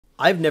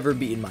I've never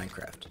beaten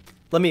Minecraft.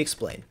 Let me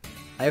explain.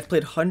 I have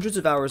played hundreds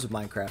of hours of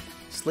Minecraft,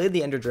 slayed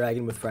the Ender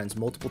Dragon with friends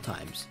multiple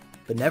times,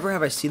 but never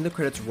have I seen the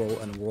credits roll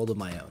in a world of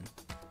my own.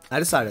 I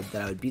decided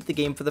that I would beat the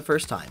game for the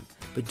first time,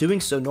 but doing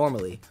so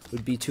normally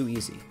would be too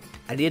easy.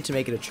 I needed to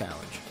make it a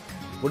challenge.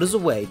 What is a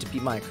way to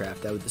beat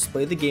Minecraft that would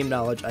display the game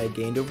knowledge I had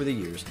gained over the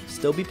years,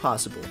 still be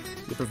possible,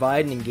 yet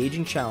provide an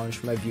engaging challenge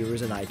for my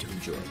viewers and I to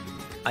enjoy?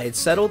 I had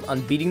settled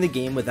on beating the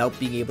game without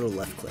being able to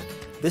left click.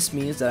 This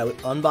means that I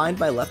would unbind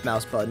my left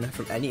mouse button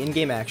from any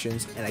in-game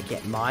actions and I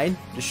can't mine,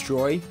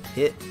 destroy,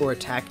 hit, or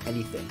attack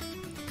anything.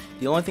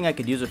 The only thing I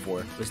could use it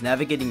for was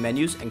navigating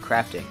menus and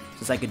crafting,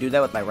 since I could do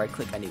that with my right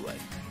click anyway.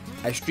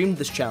 I streamed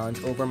this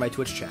challenge over on my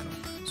Twitch channel,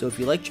 so if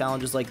you like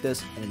challenges like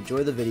this and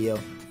enjoy the video,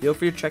 feel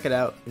free to check it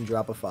out and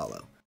drop a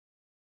follow.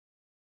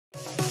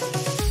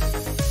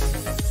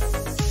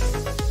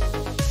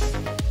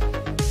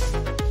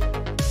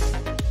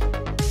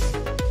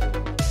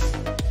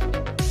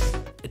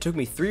 It took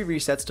me 3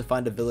 resets to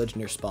find a village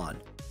near spawn,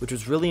 which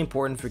was really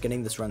important for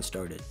getting this run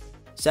started.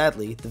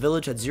 Sadly, the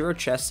village had 0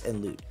 chests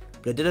and loot,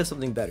 but it did have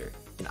something better,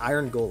 an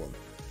iron golem.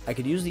 I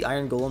could use the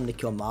iron golem to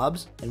kill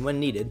mobs, and when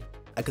needed,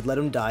 I could let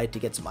him die to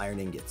get some iron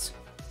ingots.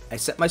 I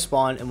set my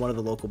spawn in one of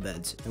the local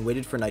beds, and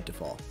waited for night to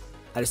fall.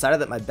 I decided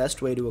that my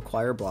best way to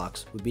acquire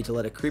blocks would be to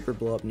let a creeper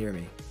blow up near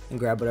me, and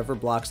grab whatever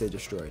blocks they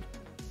destroyed.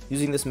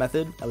 Using this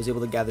method, I was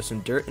able to gather some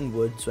dirt and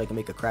wood so I could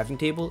make a crafting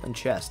table and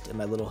chest in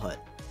my little hut.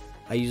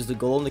 I used the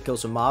golem to kill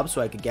some mobs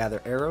so I could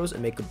gather arrows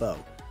and make a bow,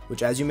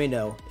 which as you may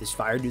know, is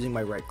fired using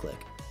my right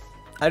click.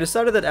 I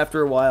decided that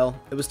after a while,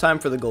 it was time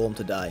for the golem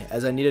to die,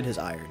 as I needed his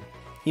iron.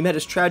 He met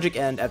his tragic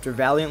end after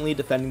valiantly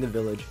defending the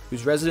village,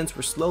 whose residents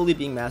were slowly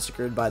being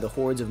massacred by the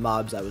hordes of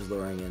mobs I was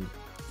luring in.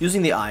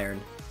 Using the iron,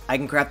 I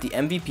can craft the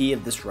MVP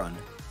of this run,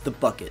 the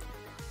bucket.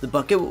 The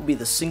bucket will be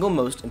the single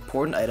most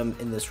important item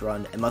in this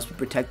run and must be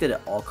protected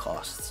at all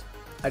costs.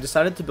 I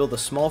decided to build a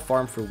small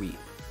farm for wheat,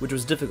 which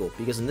was difficult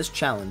because in this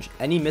challenge,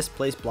 any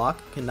misplaced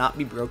block cannot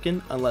be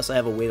broken unless I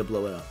have a way to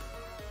blow it up.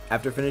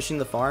 After finishing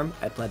the farm,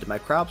 I planted my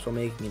crops while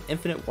making an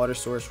infinite water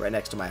source right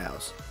next to my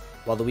house.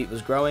 While the wheat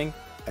was growing,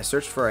 I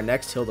searched for our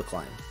next hill to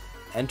climb,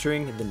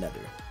 entering the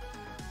nether.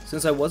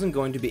 Since I wasn't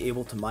going to be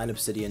able to mine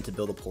obsidian to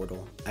build a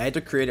portal, I had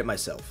to create it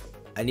myself.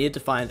 I needed to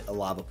find a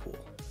lava pool.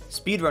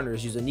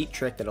 Speedrunners use a neat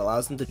trick that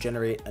allows them to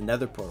generate a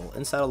nether portal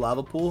inside a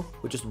lava pool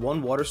with just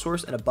one water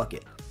source and a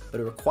bucket, but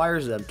it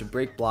requires them to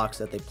break blocks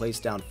that they place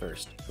down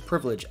first, a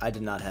privilege I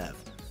did not have.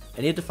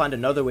 I needed to find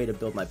another way to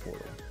build my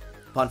portal.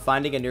 Upon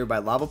finding a nearby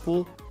lava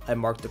pool, I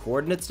marked the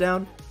coordinates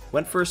down,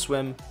 went for a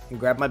swim, and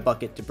grabbed my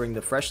bucket to bring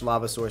the fresh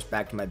lava source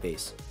back to my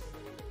base.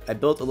 I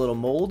built a little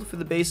mold for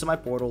the base of my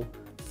portal,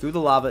 threw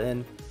the lava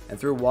in, and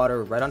threw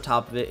water right on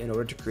top of it in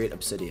order to create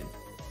obsidian.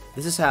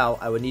 This is how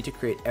I would need to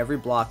create every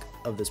block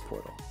of this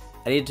portal.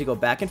 I needed to go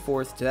back and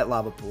forth to that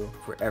lava pool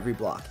for every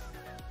block.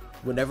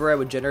 Whenever I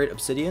would generate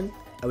obsidian,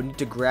 I would need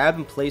to grab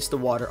and place the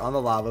water on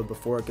the lava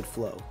before it could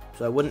flow,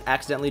 so I wouldn't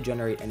accidentally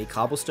generate any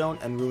cobblestone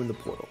and ruin the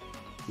portal.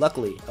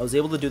 Luckily, I was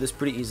able to do this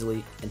pretty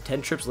easily, and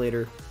 10 trips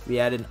later, we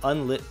had an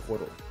unlit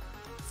portal.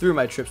 Through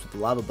my trips with the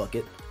lava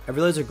bucket, I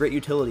realized a great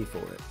utility for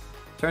it.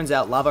 Turns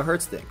out lava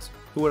hurts things.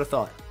 Who would have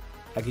thought?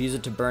 I could use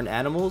it to burn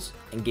animals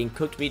and gain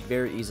cooked meat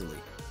very easily,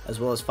 as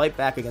well as fight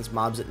back against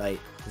mobs at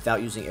night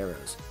without using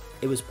arrows.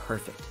 It was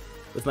perfect.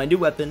 With my new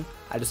weapon,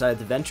 I decided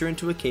to venture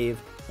into a cave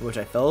in which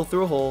I fell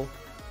through a hole,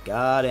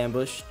 got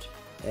ambushed,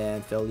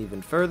 and fell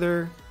even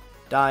further,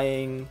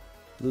 dying,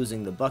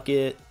 losing the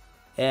bucket,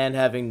 and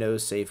having no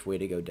safe way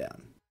to go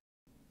down.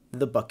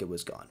 The bucket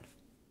was gone.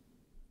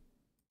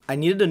 I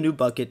needed a new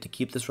bucket to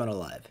keep this run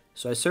alive,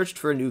 so I searched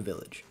for a new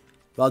village.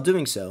 While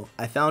doing so,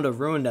 I found a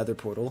ruined nether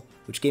portal,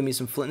 which gave me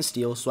some flint and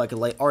steel so I could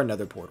light our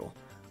nether portal.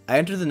 I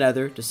entered the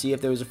nether to see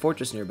if there was a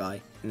fortress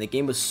nearby, and the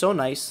game was so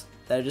nice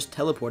that it just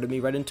teleported me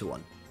right into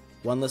one.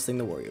 One less thing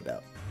to worry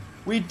about.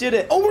 We did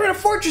it! Oh, we're in a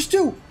fortress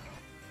too!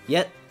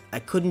 Yet, I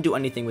couldn't do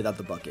anything without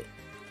the bucket.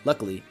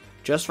 Luckily,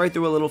 just right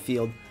through a little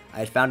field, I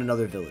had found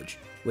another village,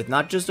 with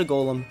not just a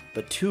golem,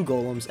 but 2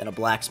 golems and a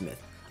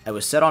blacksmith. I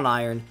was set on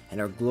iron,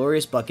 and our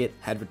glorious bucket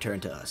had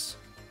returned to us.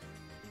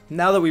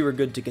 Now that we were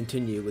good to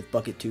continue with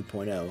Bucket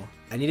 2.0,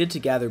 I needed to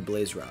gather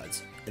blaze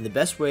rods, and the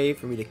best way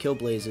for me to kill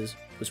blazes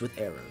was with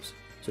arrows.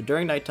 So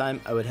during nighttime,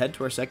 I would head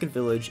to our second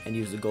village and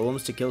use the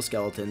golems to kill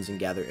skeletons and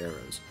gather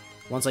arrows.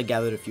 Once I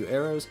gathered a few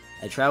arrows,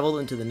 I traveled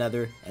into the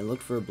nether and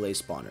looked for a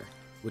blaze spawner,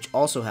 which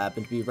also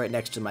happened to be right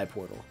next to my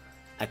portal.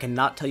 I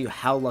cannot tell you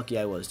how lucky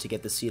I was to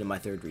get the seed in my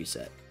 3rd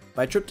reset.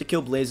 My trip to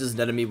kill blazes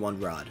netted me 1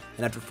 rod,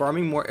 and after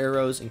farming more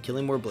arrows and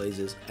killing more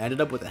blazes, I ended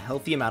up with a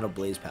healthy amount of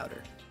blaze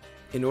powder.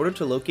 In order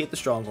to locate the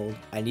stronghold,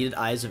 I needed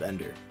Eyes of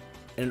Ender,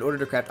 and in order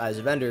to craft Eyes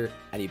of Ender,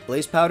 I need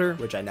blaze powder,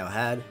 which I now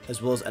had,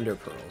 as well as ender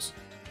pearls.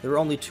 There were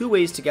only 2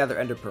 ways to gather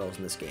ender pearls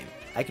in this game.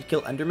 I could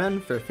kill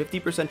endermen for a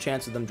 50%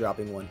 chance of them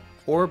dropping one,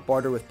 or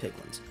barter with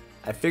piglins.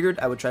 I figured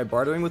I would try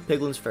bartering with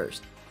piglins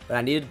first, but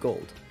I needed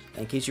gold,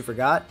 and in case you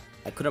forgot,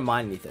 I couldn't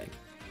mine anything.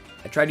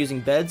 I tried using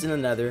beds in the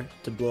nether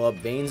to blow up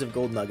veins of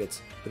gold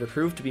nuggets, but it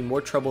proved to be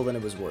more trouble than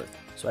it was worth,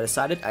 so I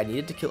decided I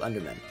needed to kill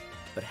endermen.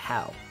 But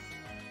how?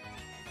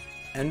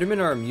 Endermen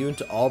are immune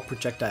to all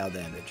projectile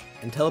damage,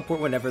 and teleport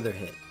whenever they're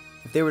hit.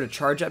 If they were to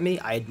charge at me,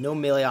 I had no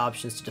melee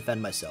options to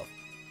defend myself.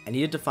 I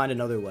needed to find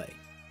another way.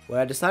 What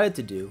I decided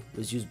to do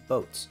was use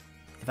boats.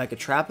 If I could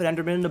trap an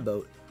Enderman in a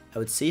boat, I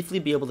would safely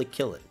be able to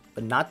kill it,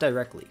 but not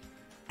directly.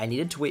 I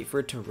needed to wait for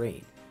it to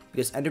rain,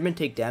 because Endermen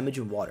take damage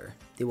in water.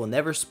 They will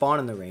never spawn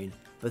in the rain,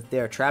 but if they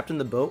are trapped in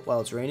the boat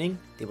while it's raining,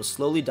 they will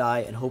slowly die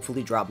and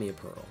hopefully drop me a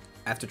pearl.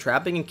 After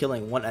trapping and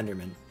killing one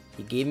Enderman,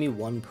 he gave me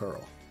one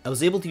pearl. I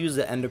was able to use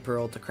the Ender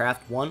Pearl to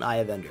craft one Eye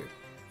of Ender.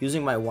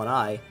 Using my one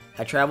eye,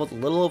 I traveled a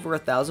little over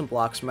 1,000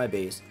 blocks from my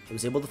base and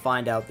was able to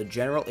find out the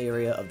general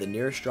area of the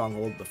nearest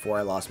stronghold before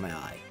I lost my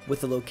eye.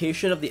 With the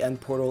location of the end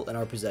portal in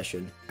our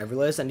possession, I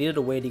realized I needed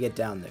a way to get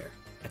down there.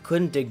 I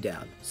couldn't dig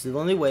down, so the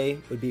only way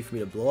would be for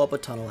me to blow up a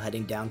tunnel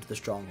heading down to the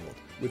stronghold,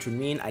 which would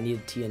mean I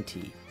needed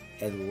TNT,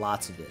 and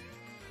lots of it.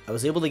 I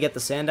was able to get the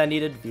sand I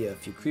needed via a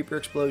few creeper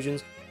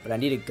explosions, but I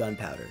needed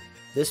gunpowder.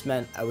 This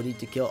meant I would need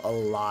to kill a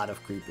lot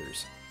of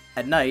creepers.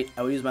 At night,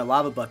 I would use my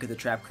lava bucket to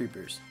trap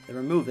creepers, then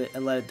remove it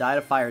and let it die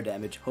to fire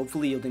damage,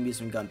 hopefully yielding me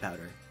some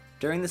gunpowder.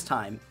 During this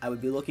time, I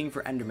would be looking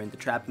for Endermen to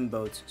trap in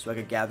boats so I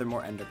could gather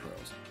more Ender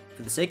Pearls.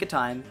 For the sake of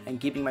time,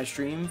 and keeping my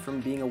stream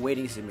from being a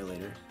waiting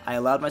simulator, I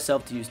allowed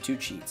myself to use 2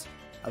 cheats.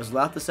 I was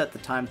allowed to set the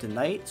time to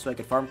night so I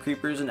could farm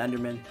creepers and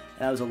Endermen,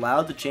 and I was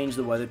allowed to change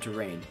the weather to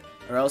rain,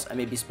 or else I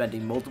may be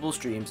spending multiple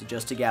streams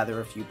just to gather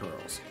a few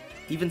pearls.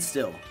 Even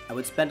still, I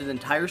would spend an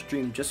entire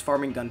stream just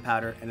farming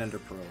gunpowder and Ender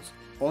Pearls,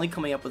 only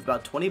coming up with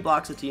about 20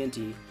 blocks of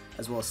TNT,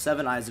 as well as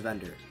 7 Eyes of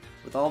Ender.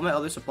 With all of my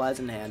other supplies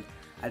in hand,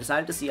 I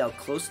decided to see how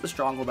close to the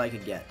stronghold I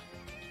could get.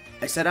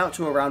 I set out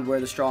to around where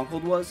the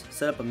stronghold was,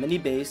 set up a mini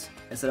base,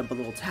 and set up a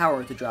little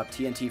tower to drop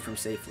TNT from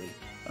safely.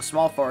 A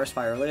small forest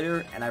fire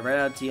later, and I ran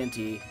out of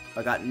TNT,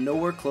 but got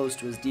nowhere close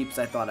to as deep as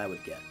I thought I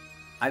would get.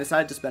 I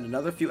decided to spend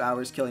another few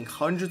hours killing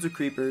hundreds of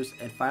creepers,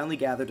 and finally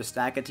gathered a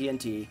stack of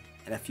TNT,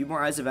 and a few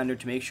more Eyes of Ender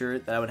to make sure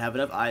that I would have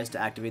enough eyes to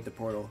activate the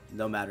portal,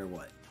 no matter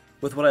what.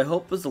 With what I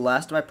hoped was the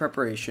last of my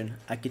preparation,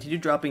 I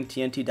continued dropping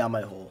TNT down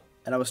my hole,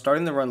 and I was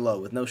starting to run low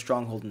with no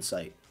stronghold in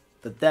sight.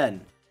 But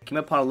then, I came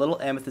upon a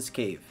little amethyst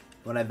cave.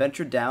 When I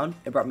ventured down,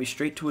 it brought me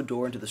straight to a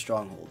door into the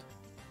stronghold.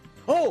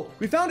 Oh,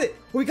 we found it!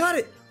 We got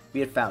it! We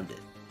had found it.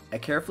 I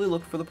carefully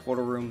looked for the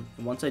portal room,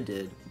 and once I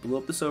did, blew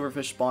up the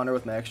silverfish spawner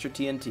with my extra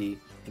TNT,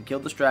 and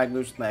killed the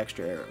stragglers with my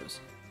extra arrows.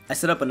 I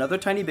set up another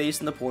tiny base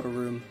in the portal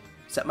room,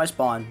 set my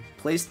spawn,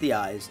 placed the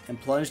eyes, and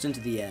plunged into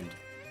the end.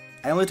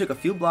 I only took a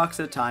few blocks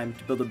at a time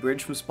to build a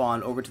bridge from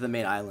spawn over to the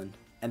main island,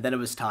 and then it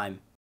was time.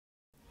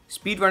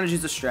 Speedrunners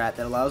use a strat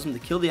that allows them to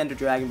kill the Ender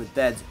Dragon with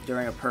beds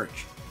during a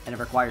perch, and it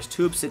requires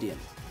 2 obsidian,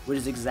 which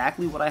is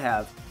exactly what I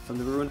have from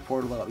the ruined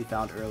portal that we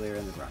found earlier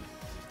in the run.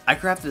 I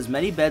crafted as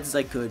many beds as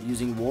I could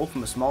using wool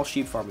from a small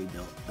sheep farm we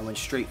built, and went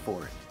straight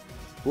for it.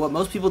 But what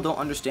most people don't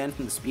understand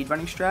from the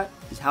speedrunning strat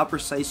is how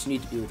precise you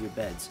need to be with your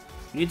beds.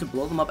 You need to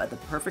blow them up at the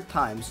perfect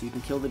time so you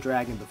can kill the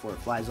dragon before it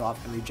flies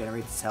off and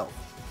regenerates its health.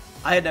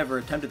 I had never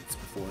attempted this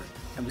before,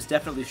 and was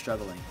definitely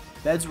struggling.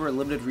 Beds were a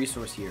limited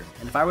resource here,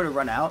 and if I were to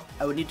run out,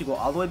 I would need to go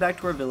all the way back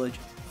to our village,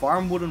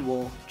 farm wood and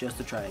wool, just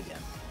to try again.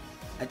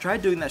 I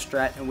tried doing that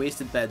strat and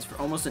wasted beds for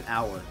almost an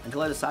hour,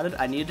 until I decided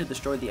I needed to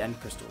destroy the end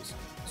crystals,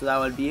 so that I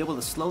would be able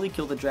to slowly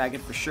kill the dragon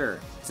for sure,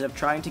 instead of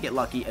trying to get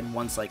lucky and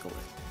one-cycle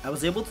it. I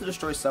was able to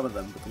destroy some of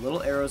them with the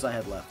little arrows I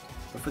had left,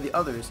 but for the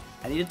others,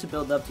 I needed to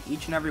build up to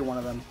each and every one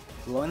of them,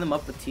 blowing them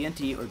up with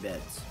TNT or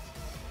beds.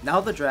 Now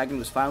that the dragon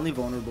was finally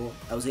vulnerable,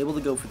 I was able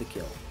to go for the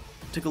kill.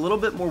 It took a little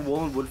bit more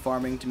wool and wood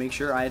farming to make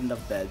sure I had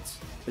enough beds,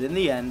 but in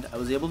the end, I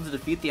was able to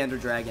defeat the Ender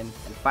Dragon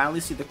and finally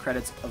see the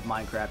credits of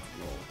Minecraft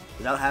roll,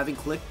 without having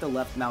clicked the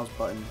left mouse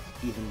button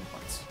even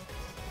once.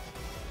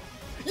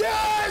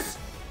 Yes!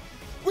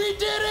 We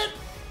did it!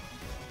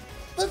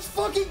 Let's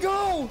fucking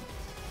go!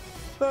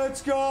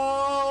 Let's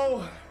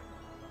go!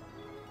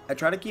 I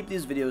try to keep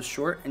these videos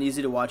short and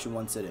easy to watch in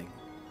one sitting,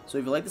 so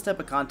if you like this type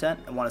of content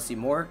and want to see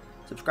more,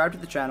 subscribe to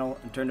the channel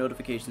and turn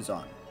notifications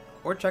on,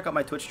 or check out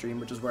my Twitch stream,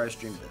 which is where I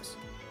stream this.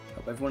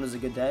 Hope everyone has a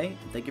good day,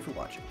 and thank you for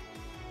watching.